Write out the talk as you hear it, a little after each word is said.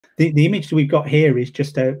the image that we've got here is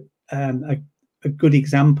just a good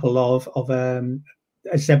example of a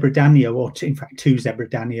zebra danio, or in fact 2 zebra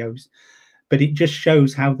danios, but it just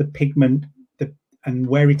shows how the pigment and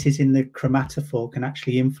where it is in the chromatophore can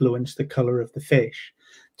actually influence the color of the fish.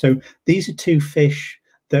 So these are 2 fish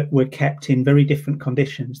that were kept in very different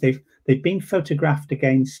conditions. They've been photographed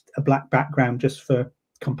against a black background just for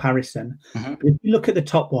comparison. But if you look at the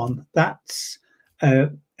top one, that's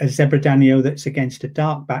a zebra danio that's against a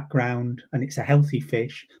dark background, and it's a healthy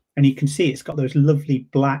fish. And you can see it's got those lovely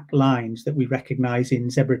black lines that we recognize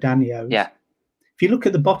in zebra danios. Yeah. If you look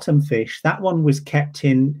at the bottom fish, that one was kept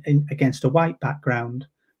in against a white background.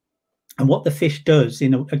 And what the fish does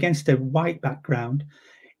against a white background,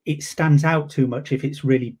 it stands out too much if it's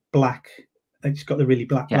really black. It's got the really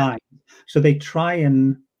black line. So they try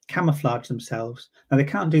and camouflage themselves. Now, they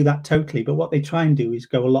can't do that totally, but what they try and do is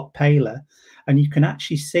go a lot paler. And you can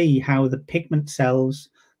actually see how the pigment cells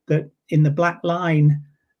that in the black line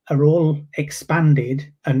are all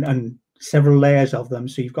expanded, and several layers of them.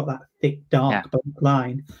 So you've got that thick, dark black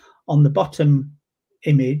line. On the bottom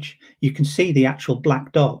image, you can see the actual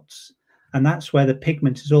black dots. And that's where the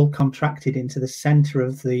pigment is all contracted into the center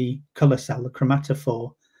of the color cell, the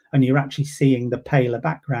chromatophore. And you're actually seeing the paler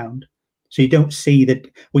background. So you don't see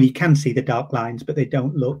well, you can see the dark lines, but they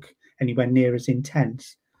don't look anywhere near as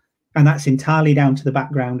intense. And that's entirely down to the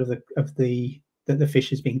background that the fish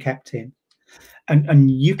has been kept in.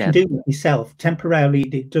 And you can do it yourself temporarily.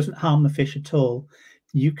 It doesn't harm the fish at all.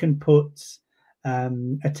 You can put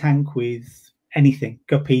a tank with anything.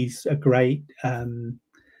 Guppies are great.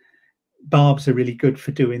 Barbs are really good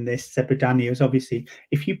for doing this. Zebra danios, obviously.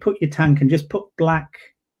 If you put your tank and just put black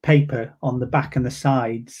paper on the back and the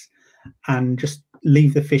sides, and just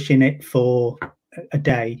leave the fish in it for a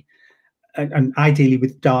day, and ideally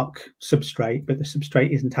with dark substrate, but the substrate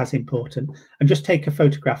isn't as important, and just take a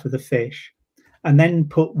photograph of the fish, and then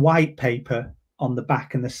put white paper on the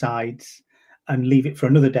back and the sides and leave it for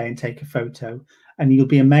another day and take a photo, and you'll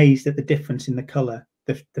be amazed at the difference in the color.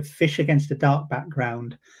 The fish against a dark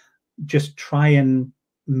background just try and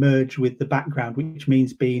merge with the background, which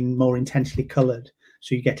means being more intensely colored.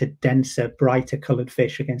 So you get a denser, brighter colored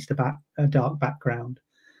fish against a dark background,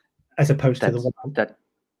 as opposed to the white.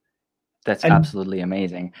 That's absolutely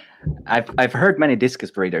amazing. I've heard many discus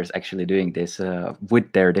breeders actually doing this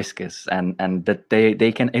with their discus, and that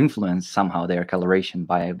they can influence somehow their coloration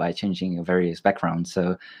by changing various backgrounds.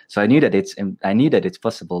 So I knew that it's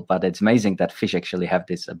possible, but it's amazing that fish actually have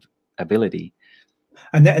this ability.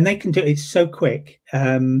 And they can do it. It's so quick.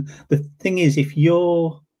 The thing is, if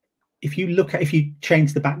you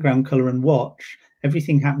change the background color and watch,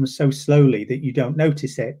 everything happens so slowly that you don't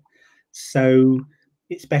notice it. So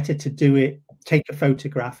it's better to do it, take a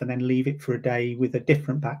photograph, and then leave it for a day with a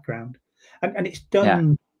different background. And it's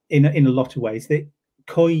done in a lot of ways. That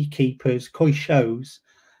koi shows,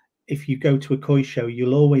 if you go to a koi show,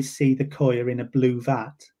 you'll always see the koi are in a blue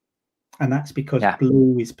vat. And that's because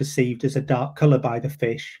blue is perceived as a dark color by the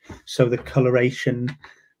fish. So the coloration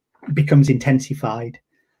becomes intensified.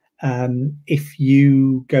 If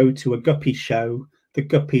you go to a guppy show, the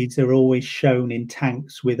guppies are always shown in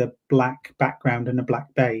tanks with a black background and a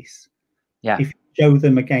black base. If you show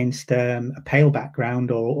them against a pale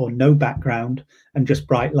background or no background and just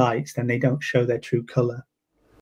bright lights, then they don't show their true color.